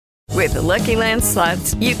With the Lucky Land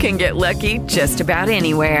Slots, you can get lucky just about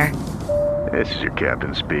anywhere. This is your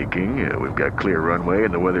captain speaking. We've got clear runway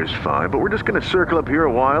and the weather's fine, but we're just going to circle up here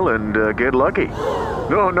a while and get lucky.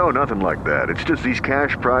 No, nothing like that. It's just these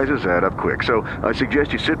cash prizes add up quick. So I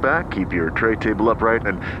suggest you sit back, keep your tray table upright,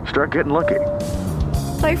 and start getting lucky.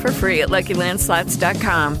 Play for free at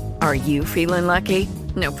LuckyLandSlots.com. Are you feeling lucky?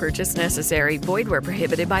 No purchase necessary. Void where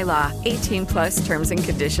prohibited by law. 18+ terms and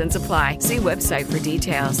conditions apply. See website for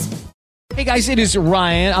details. Hey guys, it is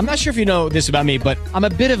Ryan. I'm not sure if you know this about me, but I'm a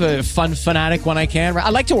bit of a fun fanatic when I can. I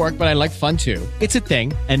like to work, but I like fun too. It's a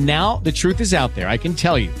thing. And now the truth is out there. I can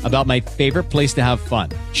tell you about my favorite place to have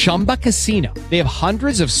fun. Chumba Casino. They have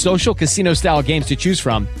hundreds of social casino style games to choose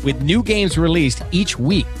from with new games released each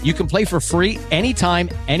week. You can play for free anytime,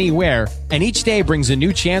 anywhere. And each day brings a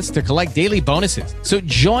new chance to collect daily bonuses. So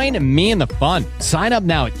join me in the fun. Sign up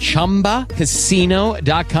now at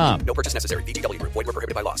ChumbaCasino.com. No purchase necessary. VGW Group. Void where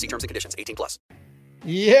prohibited by law. See terms and conditions. 18+.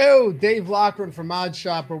 Yo, Dave Loughran from Odd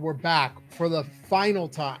Shopper. We're back for the final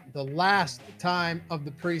time, the last time of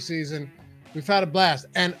the preseason. We've had a blast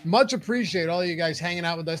and much appreciate all you guys hanging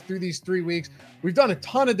out with us through these 3 weeks. We've done a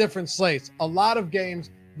ton of different slates, a lot of games.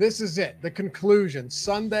 This is it, the conclusion.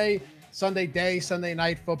 Sunday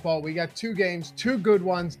night football. We got 2 games, 2 good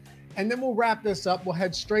ones, and then we'll wrap this up. We'll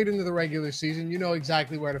head straight into the regular season. You know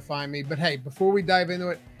exactly where to find me. But hey, before we dive into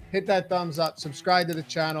it, hit that thumbs up, subscribe to the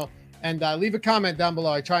channel, and leave a comment down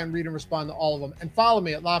below. I try and read and respond to all of them. And follow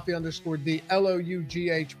me at Loughy_D,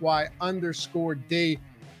 LOUGHY_D.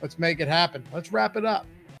 Let's make it happen. Let's wrap it up.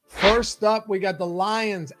 First up, we got the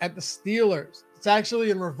Lions at the Steelers. It's actually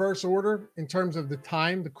in reverse order in terms of the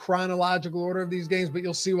time, the chronological order of these games, but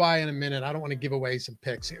you'll see why in a minute. I don't want to give away some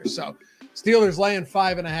picks here. So Steelers laying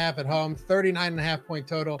 5.5 at home, 39.5 point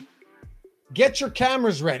total. Get your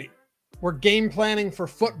cameras ready. We're game planning for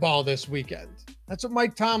football this weekend. That's what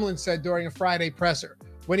Mike Tomlin said during a Friday presser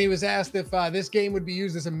when he was asked if this game would be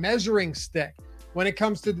used as a measuring stick when it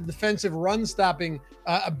comes to the defensive run-stopping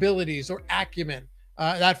abilities or acumen,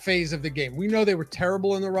 that phase of the game. We know they were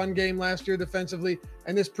terrible in the run game last year defensively,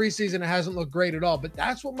 and this preseason it hasn't looked great at all. But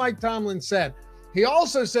that's what Mike Tomlin said. He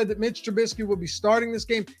also said that Mitch Trubisky will be starting this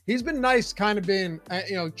game. He's been nice, kind of been,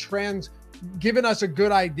 giving us a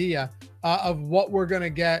good idea of what we're going to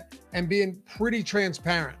get and being pretty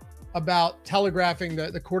transparent about telegraphing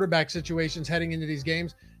the quarterback situations heading into these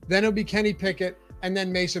games. Then it'll be Kenny Pickett and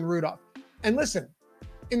then Mason Rudolph. And listen,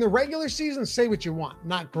 in the regular season, say what you want.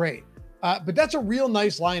 Not great. But that's a real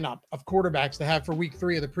nice lineup of quarterbacks to have for week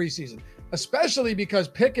 3 of the preseason, especially because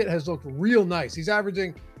Pickett has looked real nice. He's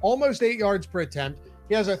averaging almost 8 yards per attempt.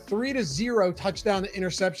 He has a 3-0 touchdown to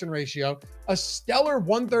interception ratio, a stellar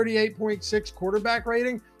 138.6 quarterback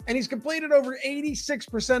rating, and he's completed over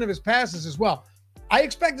 86% of his passes as well. I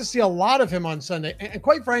expect to see a lot of him on Sunday. And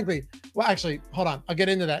quite frankly, well, actually, hold on. I'll get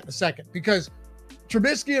into that in a second because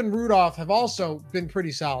Trubisky and Rudolph have also been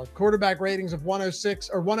pretty solid. Quarterback ratings of 106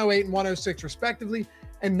 or 108 and 106 respectively.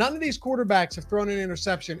 And none of these quarterbacks have thrown an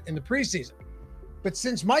interception in the preseason. But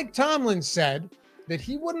since Mike Tomlin said that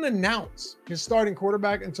he wouldn't announce his starting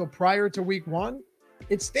quarterback until prior to week 1,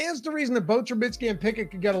 it stands to reason that both Trubisky and Pickett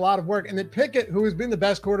could get a lot of work. And that Pickett, who has been the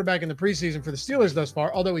best quarterback in the preseason for the Steelers thus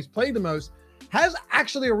far, although he's played the most, has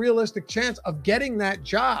actually a realistic chance of getting that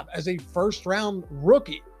job as a first-round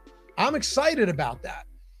rookie. I'm excited about that.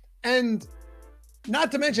 And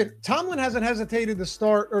not to mention, Tomlin hasn't hesitated to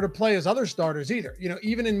start or to play his other starters either,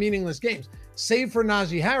 even in meaningless games, save for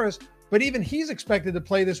Najee Harris, but even he's expected to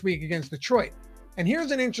play this week against Detroit. And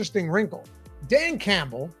here's an interesting wrinkle. Dan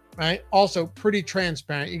Campbell, right, also pretty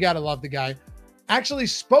transparent, you got to love the guy, actually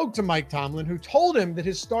spoke to Mike Tomlin, who told him that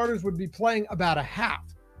his starters would be playing about a half.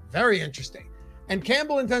 Very interesting. And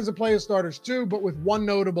Campbell intends to play his starters too, but with one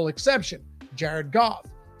notable exception, Jared Goff.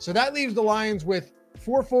 So that leaves the Lions with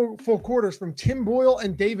 4 full quarters from Tim Boyle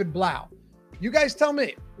and David Blau. You guys tell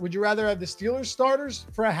me, would you rather have the Steelers starters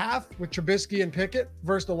for a half with Trubisky and Pickett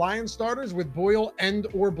versus the Lions starters with Boyle and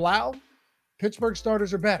or Blau? Pittsburgh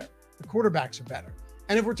starters are better. The quarterbacks are better.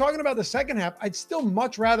 And if we're talking about the second half, I'd still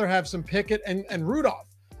much rather have some Pickett and Rudolph.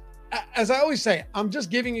 As I always say, I'm just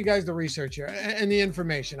giving you guys the research here and the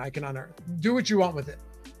information I can unearth. Do what you want with it.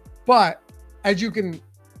 But as you can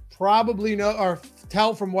probably know or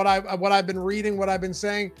tell from what I've been reading, what I've been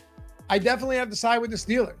saying, I definitely have to side with the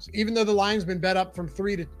Steelers, even though the line's been bet up from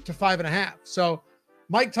 3 to 5.5. So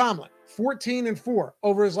Mike Tomlin, 14-4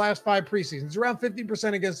 over his last 5 preseasons, around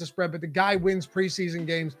 50% against the spread, but the guy wins preseason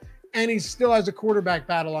games and he still has a quarterback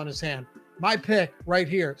battle on his hand. My pick right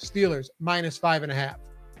here, Steelers minus 5.5.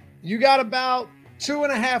 You got about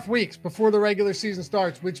 2.5 weeks before the regular season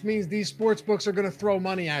starts, which means these sports books are going to throw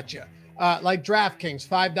money at you. like DraftKings,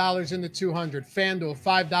 $5 into 200, FanDuel,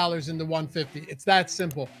 $5 into 150. It's that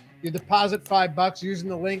simple. You deposit $5 using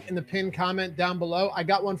the link in the pinned comment down below. I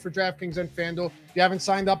got one for DraftKings and FanDuel. If you haven't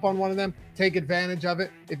signed up on one of them, take advantage of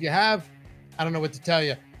it. If you have, I don't know what to tell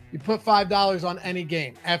you. You put $5 on any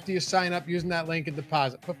game after you sign up using that link and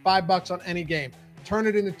deposit. Put $5 on any game. Turn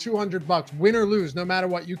it into $200, win or lose, no matter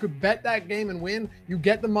what. You could bet that game and win. You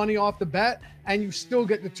get the money off the bet, and you still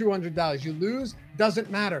get the $200. You lose,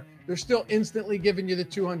 doesn't matter. They're still instantly giving you the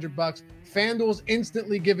 $200. FanDuel's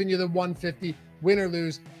instantly giving you the $150, win or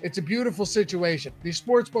lose. It's a beautiful situation. These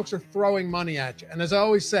sports books are throwing money at you. And as I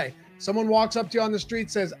always say, someone walks up to you on the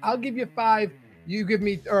street, says, I'll give you $5, you give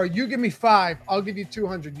me $5, I'll give you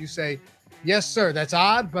 $200. You say, yes, sir. That's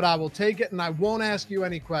odd, but I will take it, and I won't ask you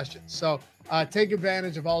any questions. So take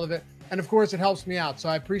advantage of all of it. And of course, it helps me out. So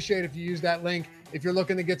I appreciate if you use that link. If you're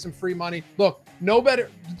looking to get some free money, look, no better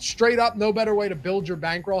way to build your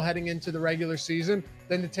bankroll heading into the regular season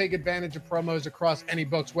than to take advantage of promos across any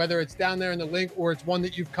books, whether it's down there in the link or it's one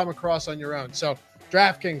that you've come across on your own. So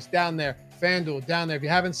DraftKings down there, FanDuel down there. If you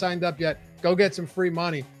haven't signed up yet, go get some free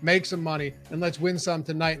money, make some money, and let's win some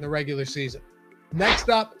tonight in the regular season. Next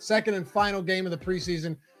up, second and final game of the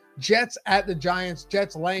preseason, Jets at the Giants.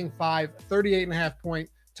 Jets laying 5, 38.5 point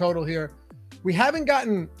total here. We haven't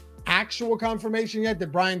gotten actual confirmation yet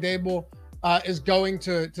that Brian Daboll is going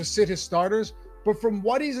to sit his starters, but from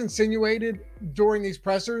what he's insinuated during these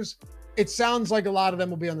pressers, it sounds like a lot of them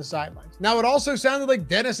will be on the sidelines. Now, it also sounded like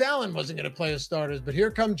Dennis Allen wasn't going to play his starters, but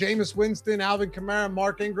here come Jameis Winston, Alvin Kamara,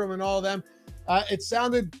 Mark Ingram, and all of them. It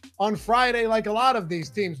sounded on Friday like a lot of these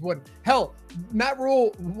teams would. Hell, Matt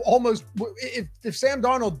Rule almost, if Sam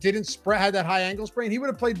Darnold had that high ankle sprain, he would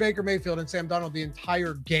have played Baker Mayfield and Sam Darnold the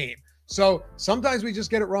entire game. So sometimes we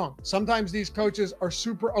just get it wrong. Sometimes these coaches are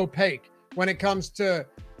super opaque when it comes to,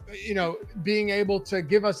 being able to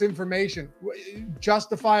give us information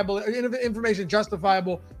justifiable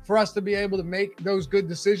for us to be able to make those good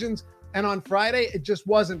decisions. And on Friday, it just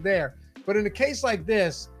wasn't there. But in a case like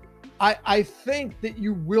this, I think that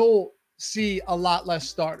you will see a lot less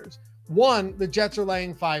starters. One, the Jets are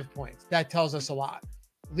laying 5 points. That tells us a lot,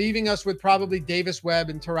 leaving us with probably Davis Webb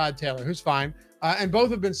and Tyrod Taylor, who's fine. And both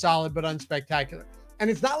have been solid, but unspectacular. And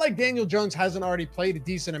it's not like Daniel Jones hasn't already played a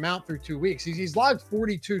decent amount through 2 weeks. He's logged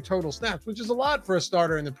 42 total snaps, which is a lot for a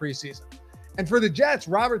starter in the preseason. And for the Jets,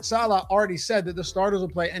 Robert Saleh already said that the starters will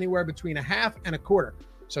play anywhere between a half and a quarter.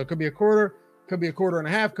 So it could be a quarter, could be a quarter and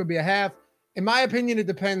a half, could be a half. In my opinion, it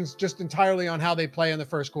depends just entirely on how they play in the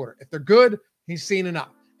first quarter. If they're good, he's seen enough.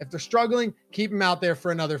 If they're struggling, keep him out there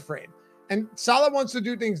for another frame. And Saleh wants to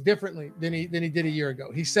do things differently than he did a year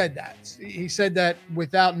ago. He said that. He said that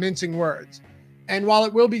without mincing words. And while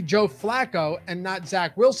it will be Joe Flacco and not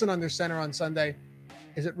Zach Wilson under center on Sunday,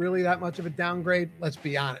 is it really that much of a downgrade? Let's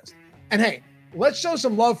be honest. And hey, let's show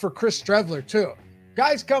some love for Chris Streveler too.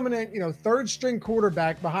 Guys coming in, third string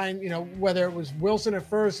quarterback behind, whether it was Wilson at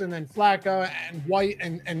first and then Flacco and White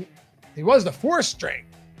and he was the fourth string.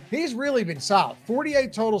 He's really been solid.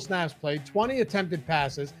 48 total snaps played, 20 attempted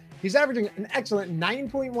passes. He's averaging an excellent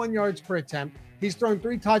 9.1 yards per attempt. He's thrown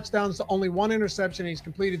 3 touchdowns to only 1 interception. He's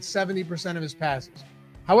completed 70% of his passes.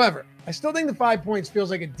 However, I still think the 5 points feels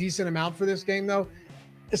like a decent amount for this game though,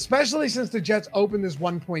 especially since the Jets opened as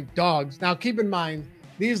 1-point dogs. Now keep in mind,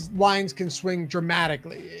 these lines can swing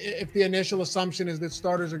dramatically if the initial assumption is that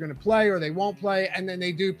starters are going to play or they won't play, and then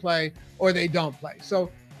they do play or they don't play.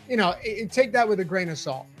 So, take that with a grain of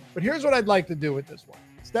salt. But here's what I'd like to do with this one.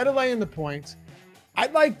 Instead of laying the points,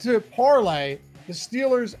 I'd like to parlay the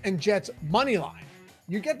Steelers and Jets money line.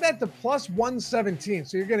 You get that to plus 117.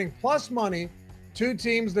 So you're getting plus money, 2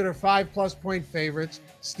 teams that are 5+ point favorites.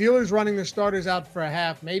 Steelers running their starters out for a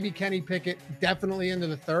half. Maybe Kenny Pickett definitely into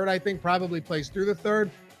the third. I think probably plays through the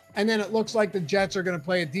third. And then it looks like the Jets are going to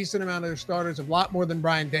play a decent amount of their starters, a lot more than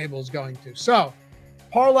Brian Daboll is going to. So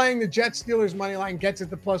parlaying the Jets Steelers money line gets it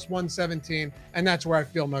to plus 117. And that's where I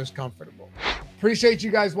feel most comfortable. Appreciate you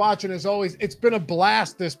guys watching. As always, it's been a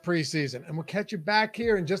blast this preseason, and we'll catch you back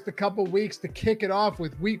here in just a couple weeks to kick it off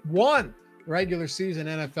with week 1, regular season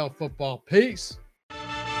NFL football. Peace.